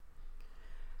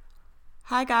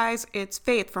Hi guys, it's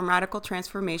Faith from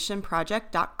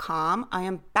RadicalTransformationProject.com. I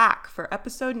am back for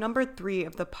episode number 3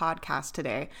 of the podcast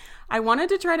today. I wanted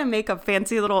to try to make a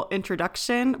fancy little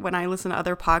introduction. When I listen to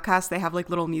other podcasts, they have like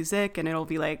little music and it'll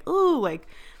be like, ooh, like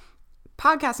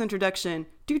podcast introduction,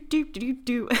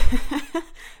 do.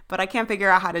 But I can't figure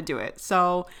out how to do it.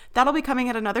 So that'll be coming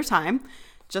at another time.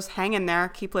 Just hang in there,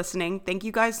 keep listening. Thank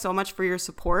you guys so much for your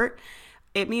support.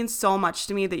 It means so much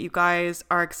to me that you guys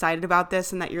are excited about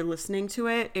this and that you're listening to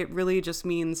it. It really just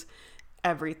means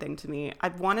everything to me.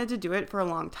 I've wanted to do it for a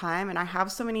long time, and I have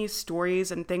so many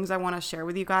stories and things I want to share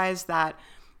with you guys that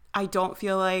I don't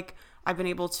feel like I've been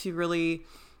able to really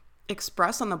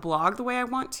express on the blog the way I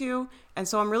want to. And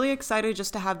so I'm really excited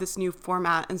just to have this new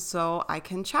format and so I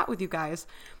can chat with you guys.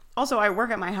 Also, I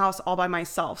work at my house all by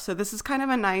myself, so this is kind of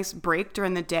a nice break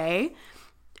during the day.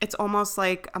 It's almost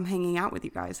like I'm hanging out with you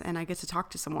guys and I get to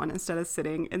talk to someone instead of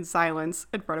sitting in silence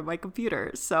in front of my computer.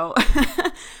 So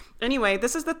anyway,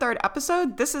 this is the 3rd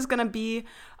episode. This is going to be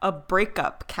a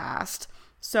breakup cast.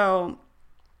 So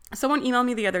someone emailed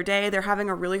me the other day. They're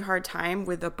having a really hard time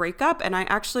with a breakup, and I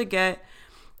actually get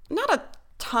not a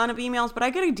ton of emails, but I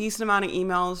get a decent amount of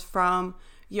emails from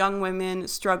young women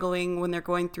struggling when they're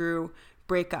going through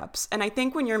breakups. And I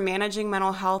think when you're managing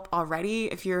mental health already,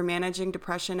 if you're managing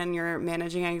depression and you're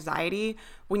managing anxiety,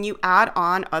 when you add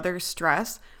on other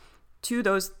stress to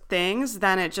those things,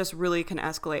 then it just really can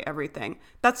escalate everything.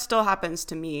 That still happens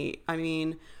to me. I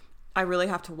mean, I really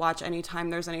have to watch anytime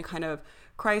there's any kind of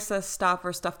crisis stuff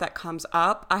or stuff that comes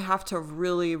up. I have to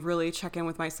really, really check in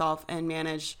with myself and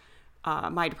manage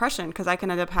my depression, because I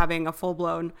can end up having a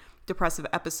full-blown depressive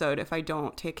episode if I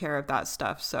don't take care of that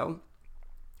stuff. So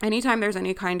anytime there's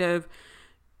any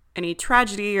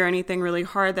tragedy or anything really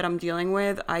hard that I'm dealing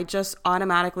with, I just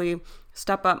automatically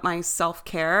step up my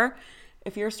self-care.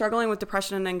 If you're struggling with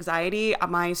depression and anxiety,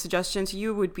 my suggestion to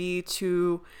you would be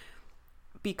to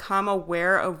become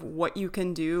aware of what you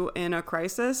can do in a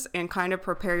crisis and kind of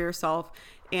prepare yourself.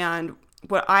 And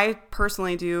what I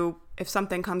personally do, if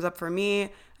something comes up for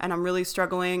me and I'm really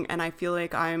struggling and I feel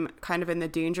like I'm kind of in the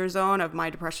danger zone of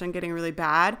my depression getting really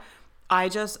bad, I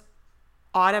just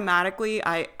automatically,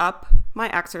 I up my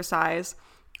exercise.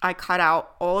 I cut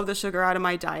out all of the sugar out of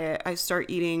my diet. I start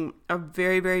eating a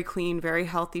very, very clean, very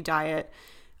healthy diet.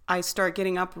 I start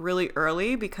getting up really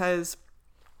early because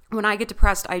when I get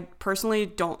depressed, I personally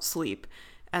don't sleep.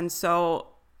 And so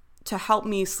to help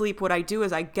me sleep, what I do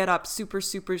is I get up super,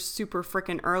 super, super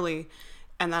freaking early.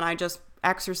 And then I just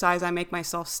exercise. I make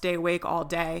myself stay awake all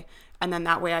day. And then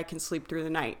that way I can sleep through the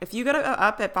night. If you get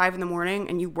up at 5 a.m.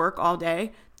 and you work all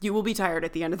day, you will be tired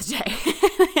at the end of the day.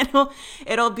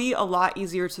 It'll be a lot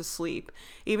easier to sleep.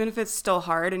 Even if it's still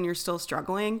hard and you're still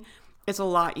struggling, it's a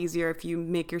lot easier if you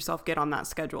make yourself get on that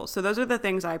schedule. So those are the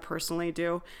things I personally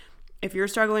do. If you're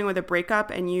struggling with a breakup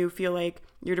and you feel like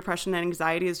your depression and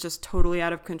anxiety is just totally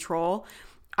out of control,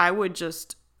 I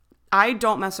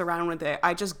don't mess around with it.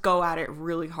 I just go at it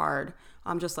really hard.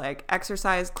 I'm just like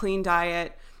exercise, clean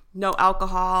diet, no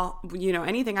alcohol,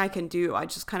 anything I can do. I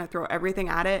just kind of throw everything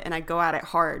at it and I go at it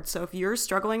hard. So if you're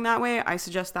struggling that way, I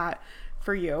suggest that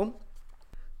for you.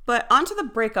 But onto the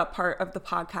breakup part of the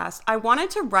podcast. I wanted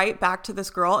to write back to this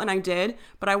girl, and I did,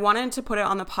 but I wanted to put it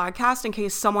on the podcast in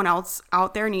case someone else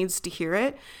out there needs to hear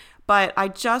it. But I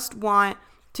just want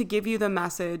to give you the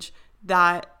message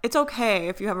that it's okay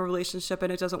if you have a relationship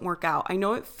and it doesn't work out. I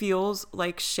know it feels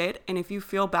like shit, and if you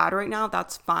feel bad right now,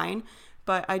 that's fine.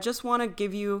 But I just want to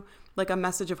give you like a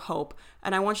message of hope.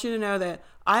 And I want you to know that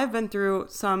I've been through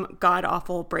some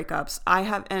god-awful breakups.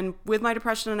 And with my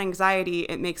depression and anxiety,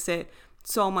 it makes it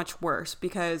so much worse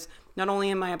because not only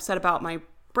am I upset about my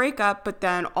breakup, but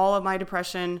then all of my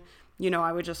depression,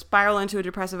 I would just spiral into a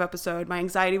depressive episode. My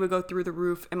anxiety would go through the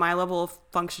roof and my level of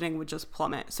functioning would just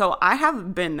plummet. So I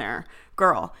have been there,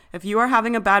 girl. If you are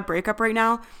having a bad breakup right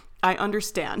now, I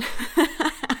understand.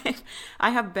 I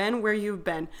have been where you've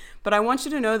been, but I want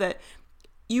you to know that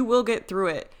you will get through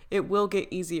it. It will get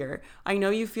easier. I know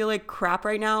you feel like crap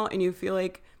right now and you feel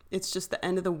like it's just the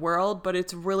end of the world, but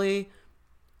it's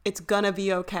gonna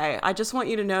be okay. I just want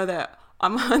you to know that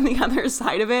I'm on the other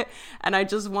side of it, and I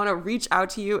just want to reach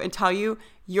out to you and tell you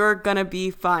you're gonna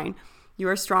be fine. You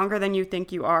are stronger than you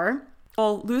think you are.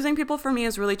 Well, losing people for me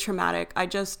is really traumatic.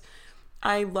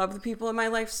 I love the people in my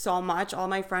life so much, all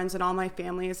my friends and all my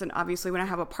families. And obviously when I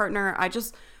have a partner, I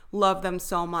just love them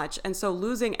so much. And so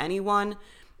losing anyone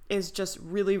is just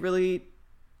really, really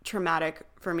traumatic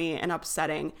for me and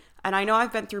upsetting. And I know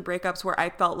I've been through breakups where I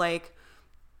felt like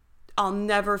I'll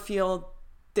never feel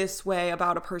this way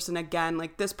about a person again.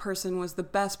 Like this person was the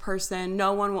best person.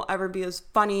 No one will ever be as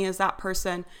funny as that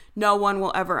person. No one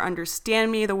will ever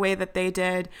understand me the way that they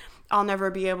did. I'll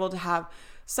never be able to have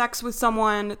sex with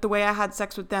someone the way I had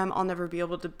sex with them. I'll never be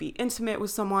able to be intimate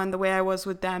with someone the way I was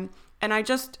with them. And I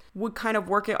just would kind of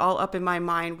work it all up in my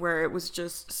mind where it was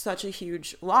just such a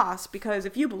huge loss. Because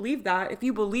if you believe that, if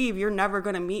you believe you're never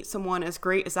going to meet someone as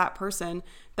great as that person,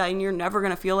 then you're never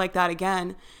going to feel like that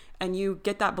again, and you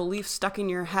get that belief stuck in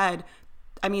your head,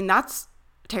 I mean, that's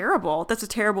terrible. That's a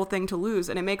terrible thing to lose,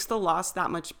 and it makes the loss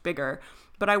that much bigger.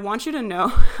 But I want you to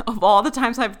know, of all the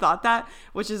times I've thought that,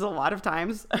 which is a lot of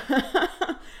times,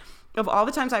 of all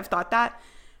the times I've thought that,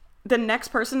 the next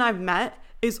person I've met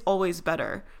is always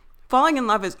better. Falling in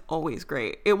love is always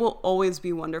great. It will always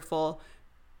be wonderful.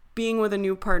 Being with a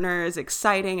new partner is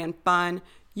exciting and fun.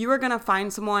 You are going to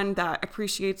find someone that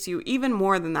appreciates you even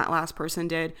more than that last person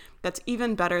did, that's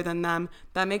even better than them,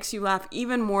 that makes you laugh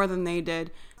even more than they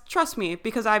did. Trust me,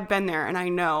 because I've been there and I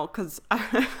know, because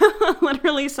I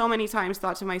literally so many times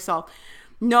thought to myself,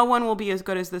 no one will be as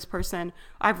good as this person.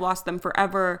 I've lost them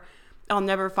forever. I'll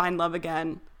never find love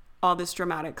again. All this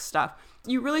dramatic stuff.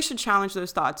 You really should challenge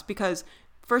those thoughts because,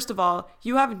 first of all,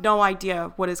 you have no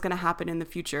idea what is going to happen in the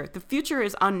future. The future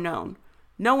is unknown.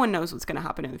 No one knows what's going to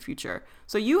happen in the future.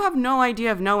 So you have no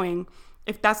idea of knowing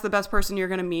if that's the best person you're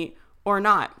going to meet or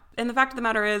not. And the fact of the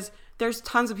matter is, there's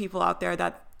tons of people out there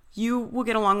that you will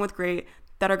get along with great,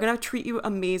 that are going to treat you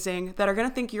amazing, that are going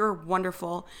to think you're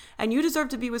wonderful. And you deserve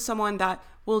to be with someone that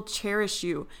will cherish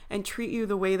you and treat you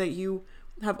the way that you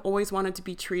have always wanted to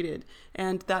be treated,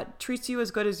 and that treats you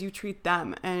as good as you treat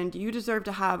them. And you deserve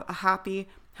to have a happy,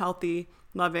 healthy,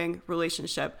 loving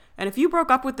relationship. And if you broke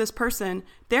up with this person,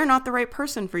 they're not the right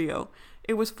person for you.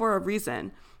 It was for a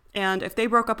reason. And if they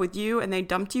broke up with you and they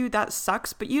dumped you, that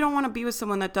sucks. But you don't want to be with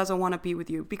someone that doesn't want to be with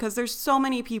you, because there's so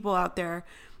many people out there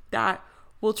that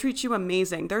will treat you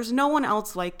amazing. There's no one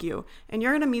else like you. And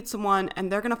you're going to meet someone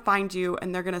and they're going to find you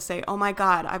and they're going to say, oh my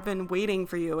God, I've been waiting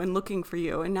for you and looking for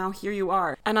you. And now here you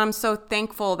are. And I'm so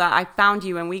thankful that I found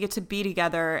you and we get to be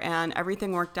together and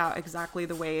everything worked out exactly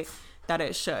the way that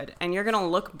it should. And you're going to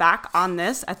look back on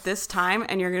this at this time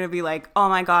and you're going to be like, oh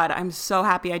my God, I'm so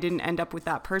happy I didn't end up with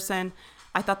that person.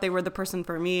 I thought they were the person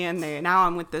for me. And now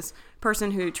I'm with this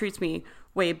person who treats me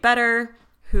way better,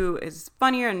 who is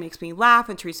funnier and makes me laugh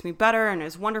and treats me better and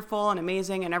is wonderful and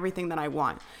amazing and everything that I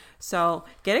want. So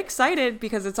get excited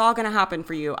because it's all going to happen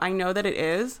for you. I know that it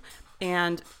is.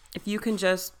 And if you can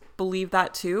just believe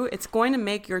that too, it's going to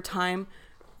make your time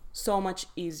so much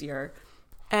easier.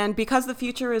 And because the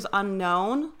future is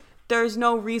unknown, there's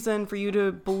no reason for you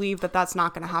to believe that that's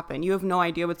not going to happen. You have no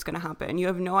idea what's going to happen. You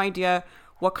have no idea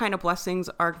what kind of blessings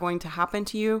are going to happen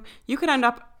to you. You could end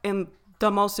up in the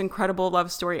most incredible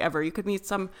love story ever. You could meet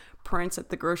some prince at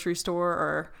the grocery store,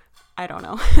 or I don't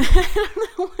know.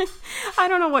 I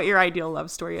don't know what your ideal love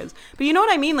story is, but you know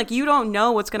what I mean? Like, you don't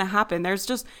know what's going to happen. There's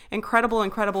just incredible,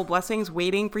 incredible blessings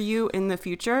waiting for you in the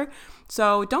future.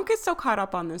 So don't get so caught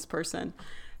up on this person.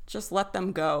 Just let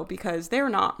them go because they're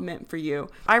not meant for you.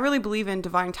 I really believe in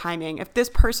divine timing. If this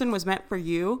person was meant for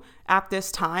you at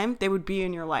this time, they would be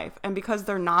in your life. And because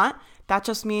they're not, that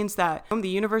just means that the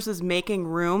universe is making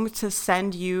room to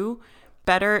send you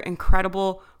better,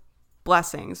 incredible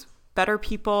blessings, better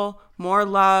people, more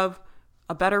love,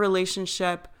 a better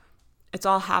relationship. It's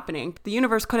all happening. The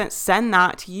universe couldn't send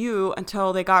that to you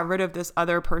until they got rid of this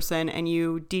other person and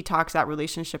you detox that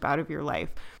relationship out of your life.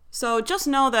 So just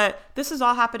know that this is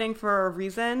all happening for a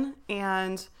reason,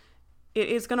 and it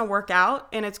is going to work out,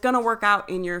 and it's going to work out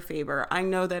in your favor. I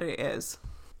know that it is.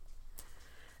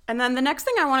 And then the next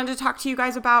thing I wanted to talk to you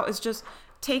guys about is just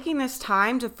taking this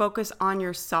time to focus on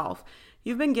yourself.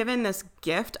 You've been given this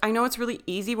gift. I know it's really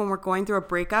easy when we're going through a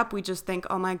breakup. We just think,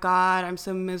 oh my God, I'm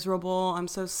so miserable. I'm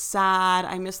so sad.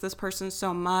 I miss this person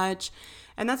so much.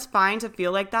 And that's fine to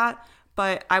feel like that.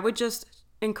 But I would just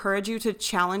encourage you to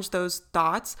challenge those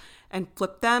thoughts and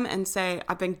flip them and say,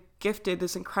 I've been gifted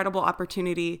this incredible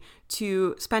opportunity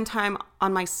to spend time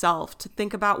on myself, to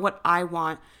think about what I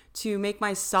want, to make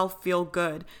myself feel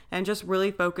good, and just really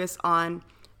focus on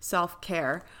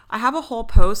self-care. I have a whole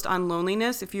post on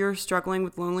loneliness. If you're struggling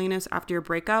with loneliness after your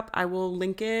breakup, I will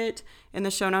link it in the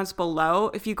show notes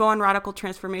below. If you go on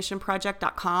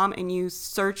radicaltransformationproject.com and you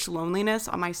search loneliness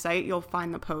on my site, you'll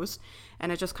find the post,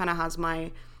 and it just kind of has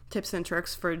my tips and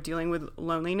tricks for dealing with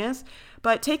loneliness.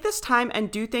 But take this time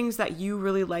and do things that you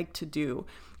really like to do.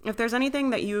 If there's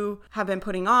anything that you have been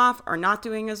putting off or not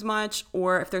doing as much,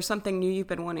 or if there's something new you've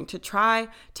been wanting to try,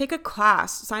 take a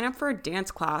class, sign up for a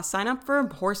dance class, sign up for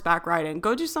horseback riding,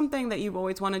 go do something that you've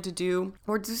always wanted to do,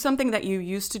 or do something that you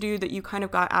used to do that you kind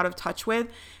of got out of touch with,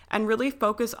 and really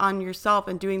focus on yourself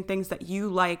and doing things that you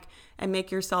like and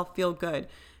make yourself feel good.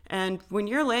 And when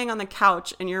you're laying on the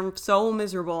couch and you're so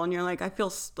miserable and you're like, I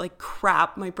feel like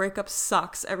crap, my breakup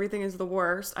sucks, everything is the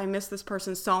worst, I miss this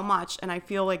person so much and I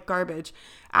feel like garbage,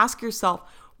 ask yourself,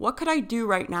 what could I do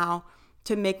right now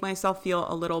to make myself feel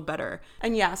a little better?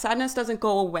 And yeah, sadness doesn't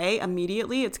go away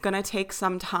immediately. It's going to take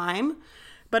some time,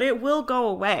 but it will go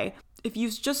away. If you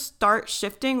just start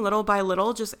shifting little by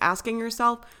little, just asking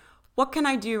yourself, what can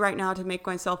I do right now to make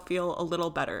myself feel a little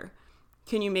better?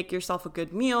 Can you make yourself a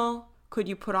good meal? Could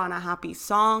you put on a happy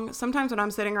song? Sometimes when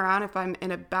I'm sitting around, if I'm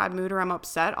in a bad mood or I'm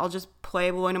upset, I'll just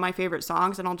play one of my favorite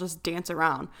songs and I'll just dance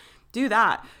around. Do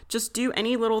that. Just do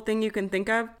any little thing you can think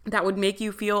of that would make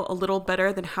you feel a little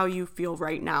better than how you feel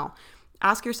right now.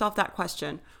 Ask yourself that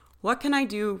question. What can I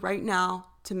do right now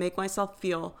to make myself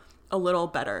feel a little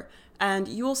better? And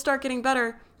you will start getting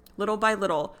better little by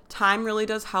little. Time really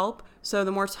does help. So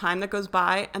the more time that goes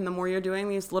by and the more you're doing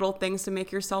these little things to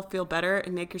make yourself feel better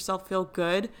and make yourself feel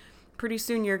good, pretty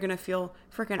soon you're going to feel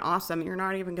freaking awesome. You're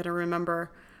not even going to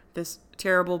remember this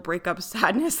terrible breakup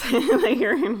sadness that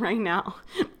you're in right now.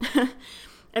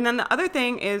 And then the other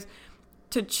thing is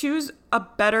to choose a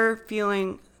better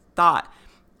feeling thought.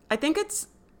 I think it's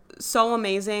so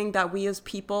amazing that we as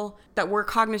people, that we're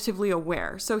cognitively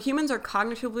aware. So humans are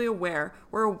cognitively aware.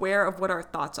 We're aware of what our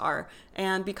thoughts are.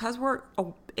 And because we're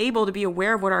able to be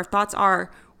aware of what our thoughts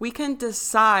are, we can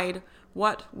decide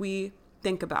what we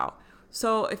think about.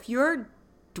 So if you're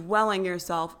dwelling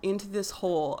yourself into this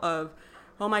hole of,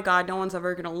 oh my God, no one's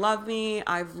ever going to love me,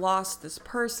 I've lost this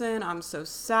person, I'm so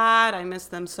sad, I miss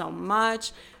them so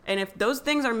much. And if those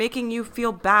things are making you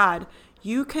feel bad,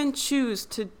 you can choose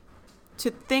to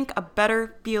think a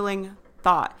better feeling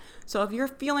thought. So if you're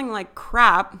feeling like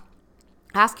crap,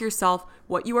 ask yourself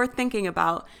what you are thinking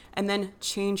about and then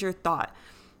change your thought.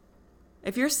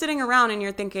 If you're sitting around and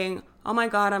you're thinking, oh my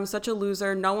God, I'm such a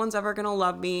loser, no one's ever going to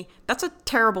love me, that's a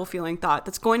terrible feeling thought.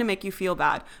 That's going to make you feel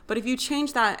bad. But if you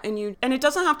change that and it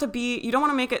doesn't have to be, you don't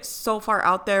want to make it so far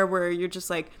out there where you're just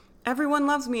like, everyone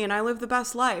loves me and I live the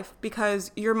best life,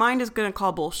 because your mind is going to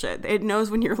call bullshit. It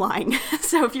knows when you're lying.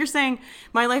 So if you're saying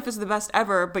my life is the best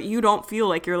ever, but you don't feel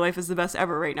like your life is the best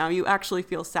ever right now, you actually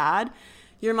feel sad,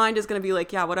 your mind is going to be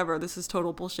like, yeah, whatever, this is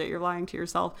total bullshit. You're lying to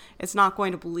yourself. It's not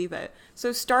going to believe it.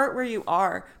 So start where you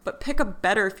are, but pick a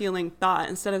better feeling thought.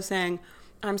 Instead of saying,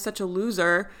 I'm such a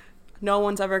loser, no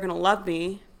one's ever going to love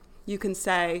me, you can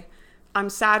say,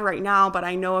 I'm sad right now, but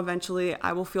I know eventually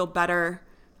I will feel better.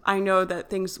 I know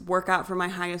that things work out for my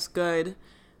highest good.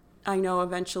 I know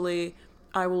eventually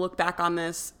I will look back on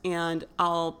this and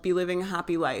I'll be living a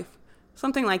happy life.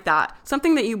 Something like that.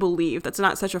 Something that you believe. That's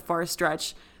not such a far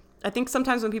stretch. I think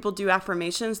sometimes when people do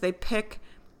affirmations, they pick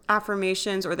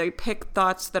affirmations or they pick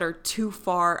thoughts that are too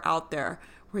far out there,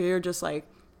 where you're just like,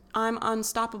 I'm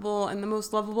unstoppable and the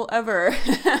most lovable ever.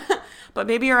 But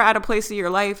maybe you're at a place in your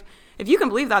life, if you can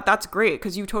believe that, that's great,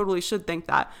 because you totally should think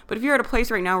that. But if you're at a place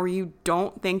right now where you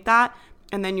don't think that,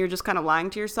 and then you're just kind of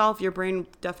lying to yourself, your brain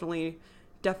definitely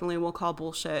will call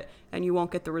bullshit and you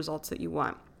won't get the results that you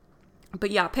want.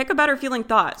 But yeah, pick a better feeling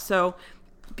thought. So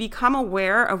become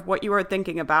aware of what you are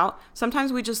thinking about.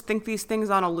 Sometimes we just think these things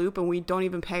on a loop and we don't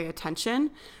even pay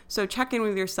attention. So check in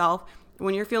with yourself.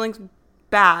 When you're feeling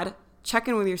bad, check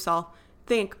in with yourself.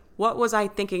 Think, what was I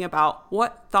thinking about?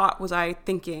 What thought was I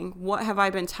thinking? What have I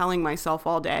been telling myself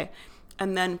all day?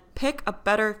 And then pick a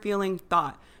better feeling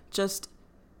thought. Just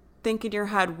think in your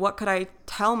head, what could I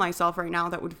tell myself right now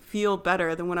that would feel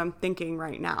better than what I'm thinking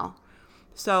right now?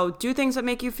 So do things that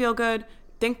make you feel good.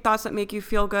 Think thoughts that make you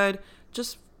feel good.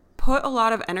 Just put a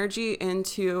lot of energy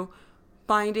into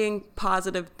finding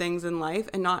positive things in life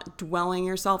and not dwelling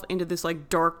yourself into this like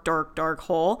dark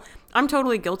hole. I'm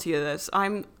totally guilty of this.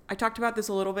 I talked about this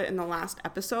a little bit in the last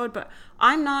episode, but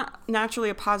I'm not naturally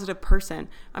a positive person.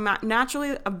 I'm not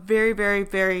naturally a very, very,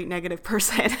 very negative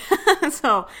person.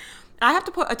 So I have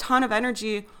to put a ton of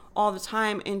energy all the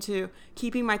time into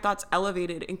keeping my thoughts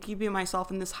elevated and keeping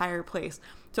myself in this higher place.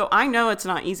 So I know it's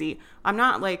not easy. I'm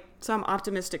not like some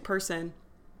optimistic person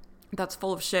that's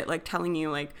full of shit, like telling you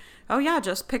like, oh yeah,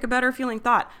 just pick a better feeling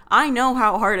thought. I know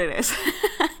how hard it is.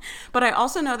 But I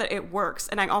also know that it works.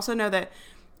 And I also know that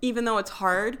even though it's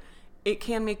hard, it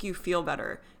can make you feel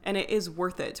better. And it is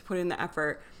worth it to put in the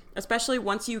effort, especially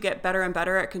once you get better and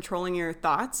better at controlling your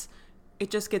thoughts. It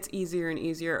just gets easier and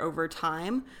easier over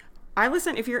time.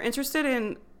 If you're interested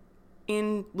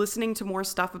in listening to more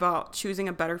stuff about choosing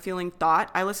a better feeling thought,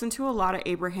 I listen to a lot of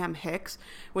Abraham Hicks,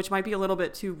 which might be a little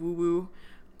bit too woo-woo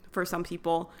for some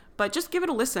people, but just give it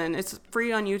a listen. It's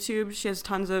free on YouTube. She has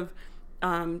tons of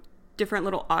different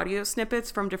little audio snippets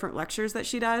from different lectures that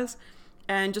she does.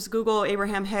 And just Google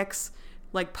Abraham Hicks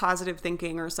like positive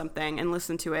thinking or something and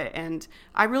listen to it. And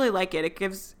I really like it.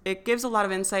 It gives a lot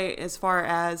of insight as far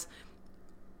as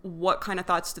what kind of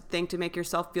thoughts to think to make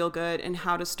yourself feel good and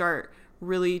how to start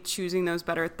really choosing those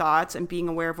better thoughts and being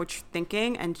aware of what you're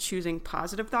thinking and choosing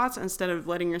positive thoughts instead of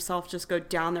letting yourself just go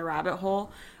down the rabbit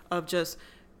hole of just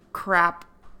crap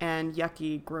and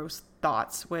yucky, gross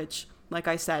thoughts, which, like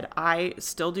I said, I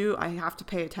still do. I have to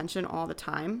pay attention all the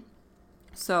time.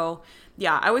 So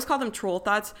yeah, I always call them troll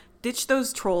thoughts. Ditch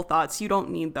those troll thoughts. You don't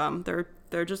need them.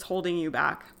 They're just holding you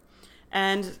back.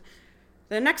 And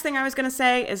the next thing I was going to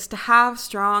say is to have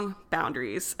strong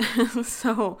boundaries.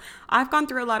 So I've gone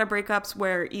through a lot of breakups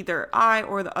where either I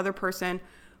or the other person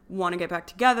want to get back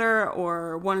together,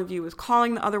 or one of you is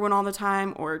calling the other one all the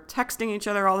time or texting each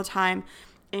other all the time.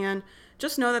 And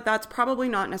just know that that's probably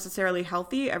not necessarily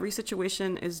healthy. Every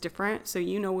situation is different, so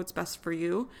you know what's best for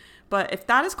you. But if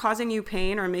that is causing you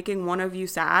pain or making one of you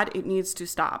sad, it needs to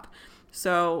stop.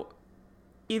 So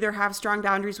either have strong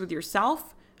boundaries with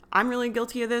yourself. I'm really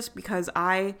guilty of this because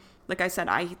like I said,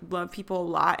 I love people a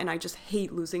lot and I just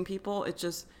hate losing people.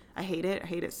 I hate it. I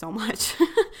hate it so much.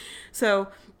 So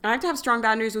I have to have strong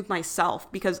boundaries with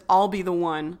myself because I'll be the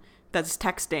one that's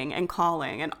texting and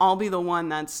calling, and I'll be the one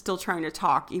that's still trying to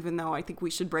talk, even though I think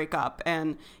we should break up,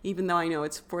 and even though I know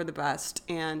it's for the best.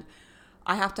 And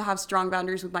I have to have strong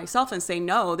boundaries with myself and say,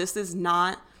 no, this is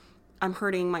not, I'm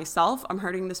hurting myself. I'm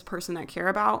hurting this person I care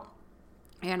about,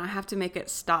 and I have to make it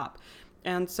stop.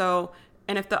 And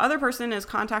if the other person is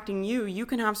contacting you, you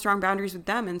can have strong boundaries with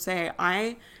them and say,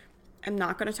 I am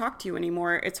not going to talk to you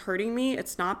anymore. It's hurting me.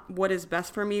 It's not what is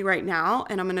best for me right now,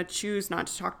 and I'm going to choose not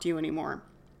to talk to you anymore.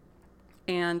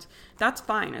 And that's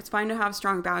fine. It's fine to have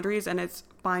strong boundaries, and it's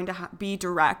fine to be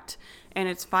direct, and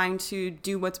it's fine to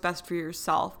do what's best for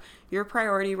yourself. Your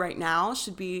priority right now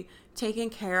should be taking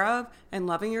care of and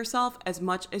loving yourself as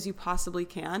much as you possibly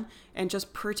can, and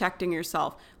just protecting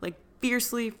yourself, like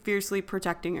fiercely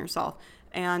protecting yourself.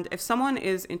 And if someone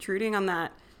is intruding on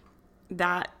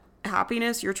that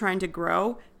happiness you're trying to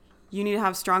grow, you need to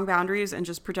have strong boundaries and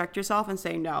just protect yourself and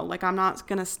say, no, like, I'm not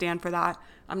going to stand for that.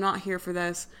 I'm not here for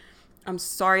this. I'm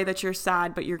sorry that you're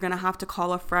sad, but you're going to have to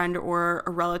call a friend or a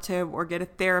relative or get a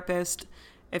therapist.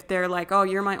 If they're like, oh,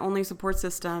 you're my only support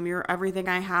system, you're everything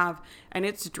I have, and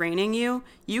it's draining you,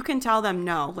 you can tell them,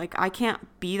 no, like, I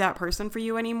can't be that person for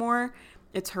you anymore.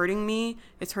 It's hurting me.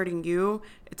 It's hurting you.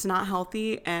 It's not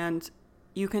healthy. And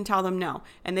you can tell them no.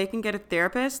 And they can get a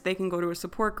therapist. They can go to a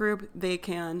support group. They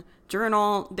can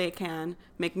journal. They can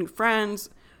make new friends,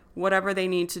 whatever they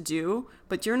need to do.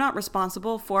 But you're not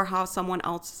responsible for how someone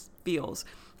else feels.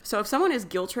 So if someone is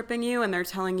guilt tripping you and they're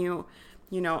telling you,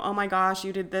 oh my gosh,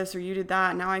 you did this or you did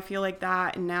that, now I feel like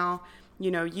that, and now,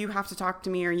 you have to talk to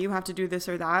me or you have to do this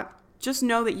or that, just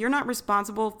know that you're not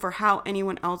responsible for how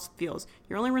anyone else feels.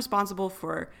 You're only responsible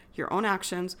for your own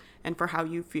actions and for how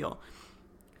you feel.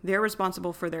 They're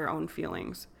responsible for their own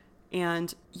feelings.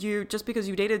 And just because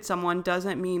you dated someone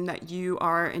doesn't mean that you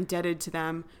are indebted to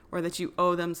them or that you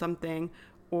owe them something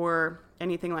or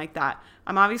anything like that.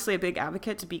 I'm obviously a big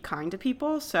advocate to be kind to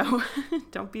people, so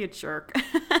don't be a jerk.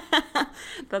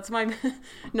 That's my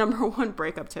number one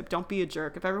breakup tip. Don't be a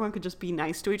jerk. If everyone could just be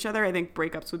nice to each other, I think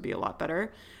breakups would be a lot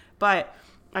better. But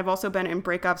I've also been in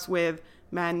breakups with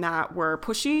men that were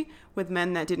pushy, with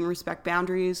men that didn't respect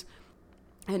boundaries.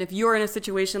 And if you're in a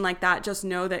situation like that, just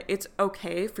know that it's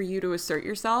okay for you to assert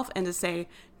yourself and to say,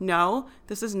 no,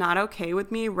 this is not okay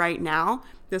with me right now.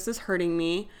 This is hurting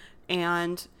me.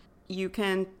 And you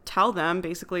can tell them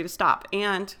basically to stop.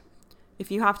 And if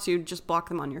you have to, just block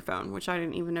them on your phone, which I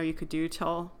didn't even know you could do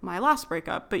till my last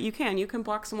breakup. But you can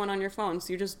block someone on your phone,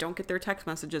 so you just don't get their text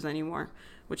messages anymore,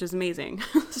 which is amazing.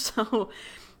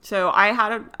 So I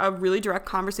had a really direct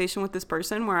conversation with this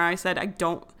person where I said, I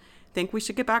don't think we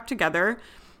should get back together.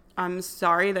 I'm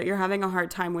sorry that you're having a hard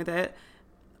time with it.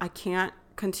 I can't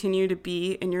continue to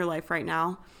be in your life right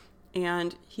now.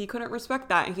 And he couldn't respect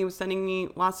that. And he was sending me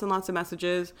lots and lots of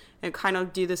messages and kind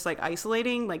of do this like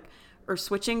isolating, or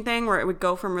switching thing where it would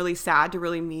go from really sad to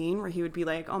really mean, where he would be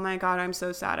like, oh my God, I'm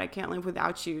so sad. I can't live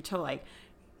without you, to like,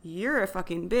 you're a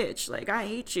fucking bitch. Like, I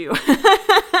hate you.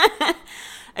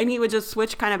 And he would just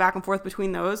switch kind of back and forth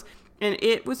between those. And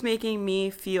it was making me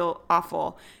feel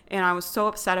awful. And I was so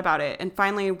upset about it. And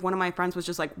finally, one of my friends was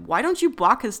just like, why don't you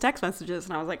block his text messages?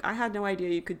 And I was like, I had no idea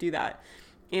you could do that.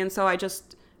 And so I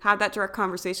just had that direct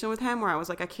conversation with him where I was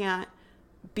like, I can't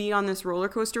be on this roller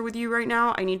coaster with you right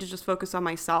now. I need to just focus on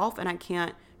myself, and I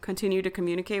can't continue to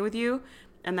communicate with you.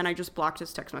 And then I just blocked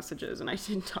his text messages and I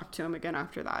didn't talk to him again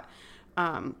after that.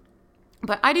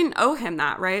 But I didn't owe him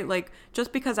that, right? Like,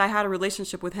 just because I had a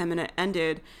relationship with him and it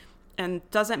ended, And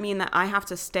doesn't mean that I have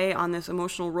to stay on this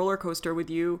emotional roller coaster with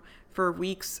you for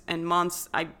weeks and months.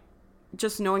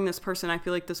 Just knowing this person, I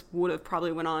feel like this would have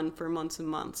probably went on for months and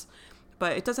months.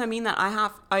 But it doesn't mean that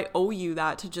I owe you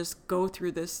that to just go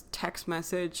through this text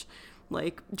message,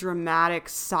 like dramatic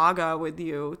saga with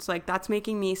you. It's like, that's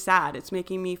making me sad. It's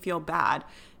making me feel bad.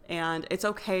 And it's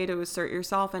okay to assert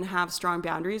yourself and have strong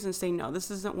boundaries and say, no,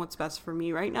 this isn't what's best for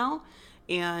me right now.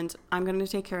 And I'm going to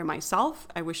take care of myself.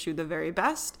 I wish you the very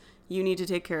best. You need to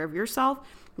take care of yourself.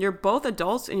 You're both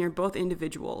adults and you're both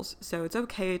individuals. So it's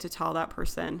okay to tell that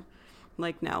person,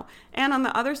 like, no. And on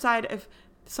the other side, if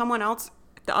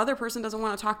the other person doesn't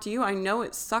want to talk to you, I know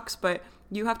it sucks, but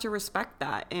you have to respect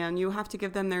that and you have to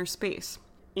give them their space.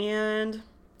 And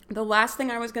the last thing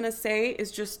I was going to say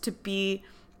is just to be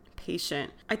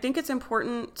patient. I think it's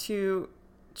important to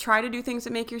try to do things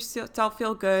that make yourself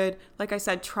feel good. Like I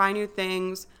said, try new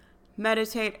things,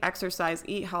 meditate, exercise,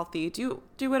 eat healthy, do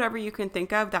whatever you can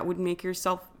think of that would make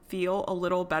yourself feel a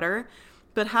little better,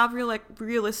 but have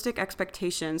realistic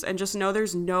expectations and just know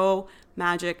there's no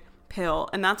magic pill.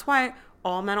 And that's why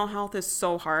all mental health is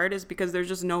so hard, is because there's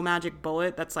just no magic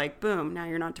bullet that's like, boom, now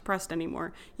you're not depressed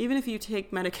anymore. Even if you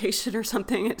take medication or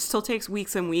something, it still takes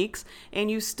weeks and weeks,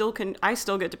 and I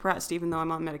still get depressed even though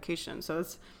I'm on medication. So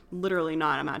it's literally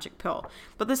not a magic pill.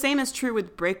 But the same is true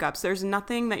with breakups. There's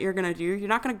nothing that you're going to do. You're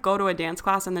not going to go to a dance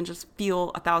class and then just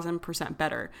feel 1,000%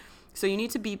 better. So you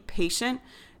need to be patient.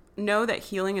 Know that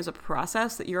healing is a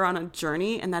process, that you're on a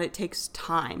journey, and that it takes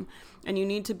time. And you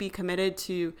need to be committed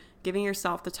to giving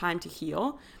yourself the time to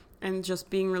heal and just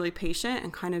being really patient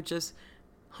and kind of just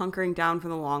hunkering down for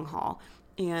the long haul.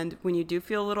 And when you do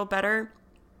feel a little better,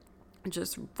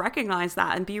 just recognize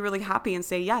that and be really happy and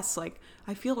say, yes, like,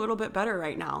 I feel a little bit better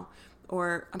right now,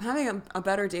 or I'm having a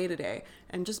better day today.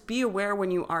 And just be aware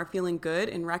when you are feeling good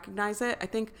and recognize it. I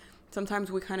think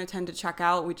sometimes we kind of tend to check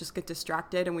out, we just get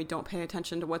distracted and we don't pay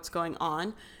attention to what's going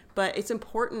on. But it's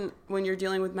important when you're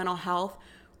dealing with mental health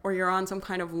or you're on some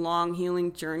kind of long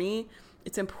healing journey,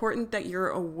 it's important that you're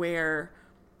aware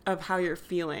of how you're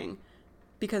feeling,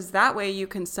 because that way you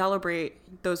can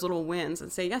celebrate those little wins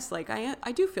and say, yes, like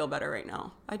I do feel better right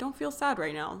now. I don't feel sad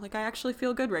right now. Like, I actually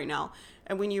feel good right now.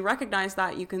 And when you recognize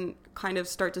that, you can kind of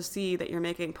start to see that you're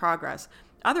making progress.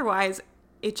 Otherwise,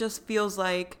 it just feels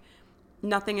like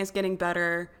nothing is getting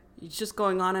better. It's just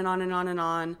going on and on and on and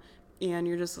on. And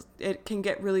it can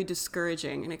get really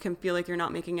discouraging, and it can feel like you're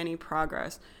not making any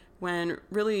progress, when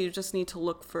really you just need to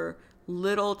look for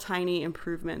little tiny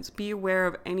improvements. Be aware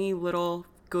of any little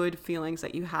good feelings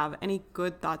that you have, any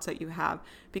good thoughts that you have.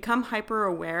 Become hyper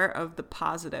aware of the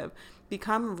positive.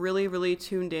 Become really, really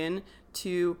tuned in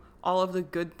to all of the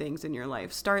good things in your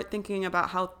life. Start thinking about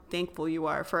how thankful you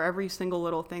are for every single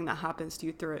little thing that happens to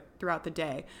you throughout the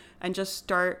day, and just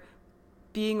start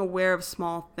being aware of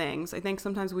small things. I think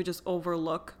sometimes we just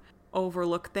overlook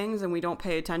things and we don't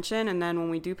pay attention. And then when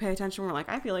we do pay attention, we're like,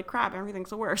 I feel like crap. Everything's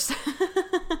the worst.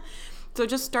 So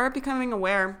just start becoming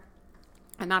aware,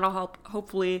 and that'll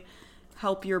hopefully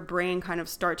help your brain kind of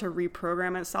start to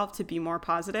reprogram itself to be more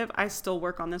positive. I still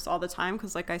work on this all the time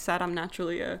because, like I said, I'm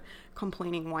naturally a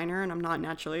complaining whiner and I'm not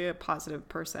naturally a positive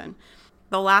person.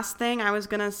 The last thing I was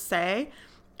going to say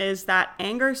is that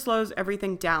anger slows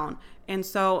everything down. And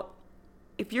so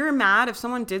if you're mad, if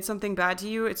someone did something bad to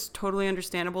you, it's totally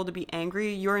understandable to be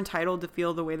angry. You're entitled to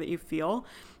feel the way that you feel.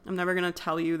 I'm never going to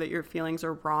tell you that your feelings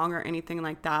are wrong or anything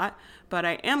like that. But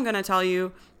I am going to tell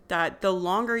you that the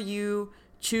longer you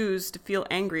choose to feel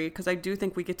angry, because I do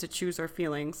think we get to choose our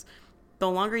feelings, the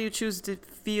longer you choose to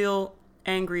feel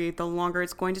angry, the longer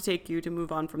it's going to take you to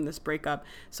move on from this breakup.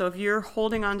 So if you're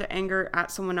holding on to anger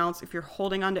at someone else, if you're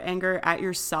holding on to anger at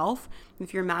yourself,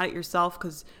 if you're mad at yourself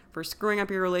for screwing up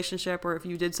your relationship, or if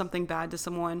you did something bad to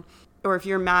someone, or if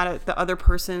you're mad at the other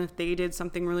person if they did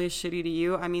something really shitty to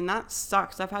you, I mean, that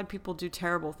sucks. I've had people do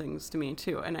terrible things to me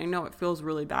too, and I know it feels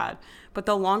really bad. But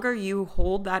the longer you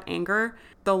hold that anger,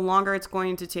 the longer it's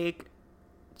going to take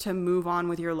to move on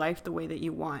with your life the way that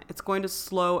you want. It's going to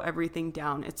slow everything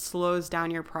down. It slows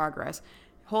down your progress.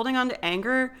 Holding on to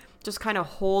anger just kind of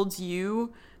holds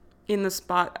you in the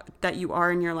spot that you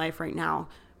are in your life right now.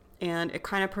 And it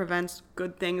kind of prevents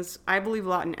good things. I believe a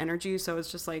lot in energy, so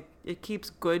it's just like it keeps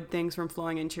good things from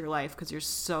flowing into your life because you're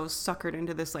so suckered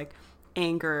into this like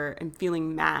anger and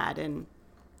feeling mad, and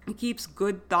it keeps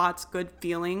good thoughts, good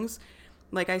feelings.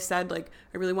 Like I said, like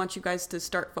I really want you guys to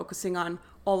start focusing on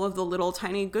all of the little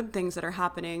tiny good things that are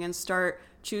happening and start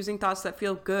choosing thoughts that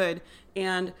feel good.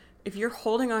 And if you're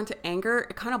holding on to anger,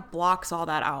 it kind of blocks all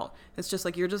that out. It's just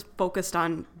like you're just focused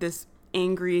on this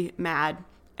angry, mad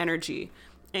energy.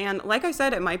 And like I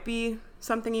said, it might be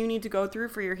something you need to go through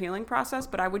for your healing process,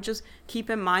 but I would just keep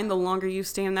in mind the longer you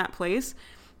stay in that place,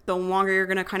 the longer you're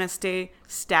going to kind of stay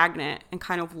stagnant and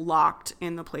kind of locked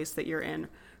in the place that you're in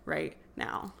right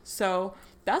now. So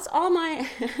that's all my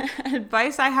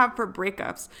advice I have for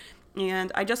breakups.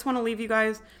 And I just want to leave you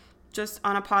guys just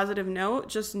on a positive note.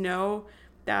 Just know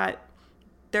that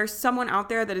there's someone out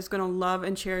there that is going to love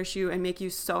and cherish you and make you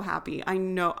so happy. I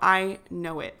know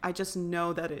it. I just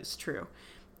know that it's true.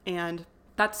 And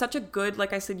that's such a good,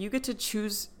 like I said, you get to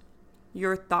choose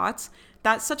your thoughts.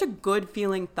 That's such a good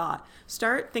feeling thought.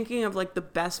 Start thinking of like the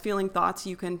best feeling thoughts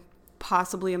you can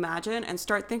possibly imagine and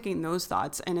start thinking those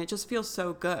thoughts. And it just feels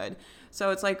so good. So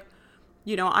it's like,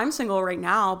 you know, I'm single right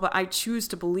now, but I choose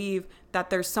to believe that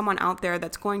there's someone out there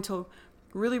that's going to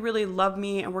really, really love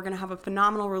me, and we're going to have a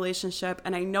phenomenal relationship,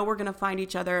 and I know we're going to find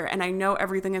each other, and I know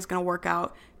everything is going to work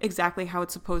out exactly how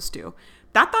it's supposed to.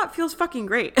 That thought feels fucking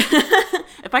great.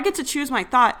 If I get to choose my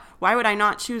thought, why would I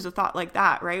not choose a thought like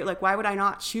that, right? Like, why would I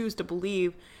not choose to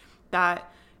believe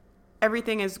that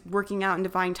everything is working out in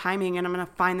divine timing and I'm going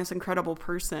to find this incredible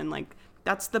person? Like,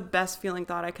 that's the best feeling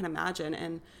thought I can imagine,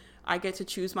 and I get to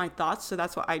choose my thoughts, so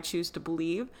that's what I choose to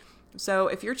believe. So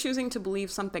if you're choosing to believe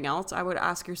something else, I would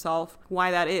ask yourself why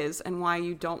that is and why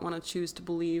you don't want to choose to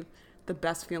believe the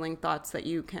best feeling thoughts that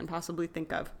you can possibly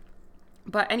think of.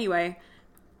 But anyway,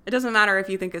 it doesn't matter if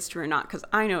you think it's true or not, because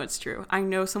I know it's true. I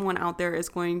know someone out there is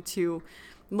going to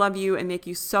love you and make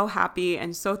you so happy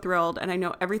and so thrilled. And I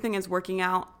know everything is working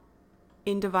out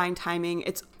in divine timing.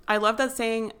 I love that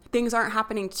saying, things aren't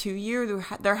happening to you,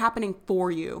 they're happening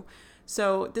for you.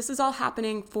 So this is all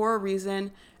happening for a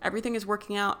reason. Everything is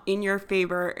working out in your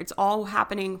favor. It's all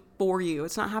happening for you.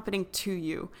 It's not happening to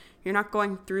you. You're not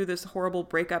going through this horrible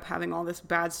breakup, having all this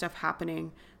bad stuff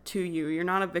happening to you. You're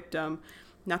not a victim.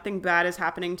 Nothing bad is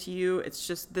happening to you. It's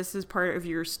just, this is part of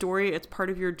your story. It's part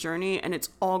of your journey, and it's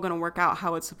all going to work out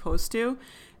how it's supposed to.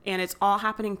 And it's all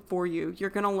happening for you. You're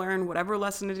going to learn whatever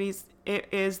lesson it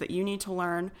is that you need to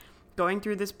learn. Going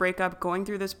through this breakup, going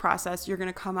through this process, you're going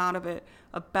to come out of it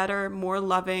a better, more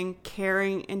loving,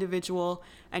 caring individual,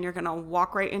 and you're going to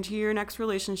walk right into your next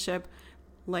relationship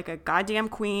like a goddamn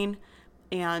queen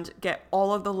and get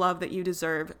all of the love that you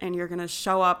deserve, and you're going to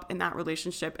show up in that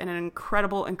relationship in an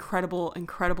incredible, incredible,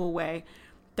 incredible way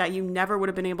that you never would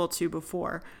have been able to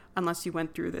before unless you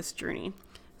went through this journey.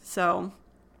 So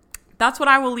that's what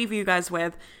I will leave you guys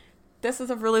with. This is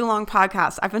a really long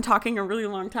podcast. I've been talking a really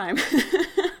long time.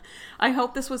 I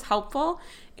hope this was helpful,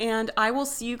 and I will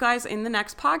see you guys in the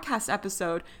next podcast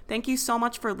episode. Thank you so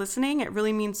much for listening. It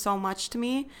really means so much to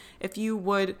me. If you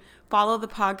would follow the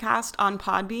podcast on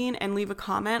Podbean and leave a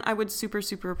comment, I would super,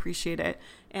 super appreciate it.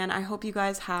 And I hope you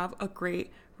guys have a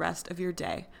great rest of your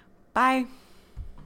day. Bye.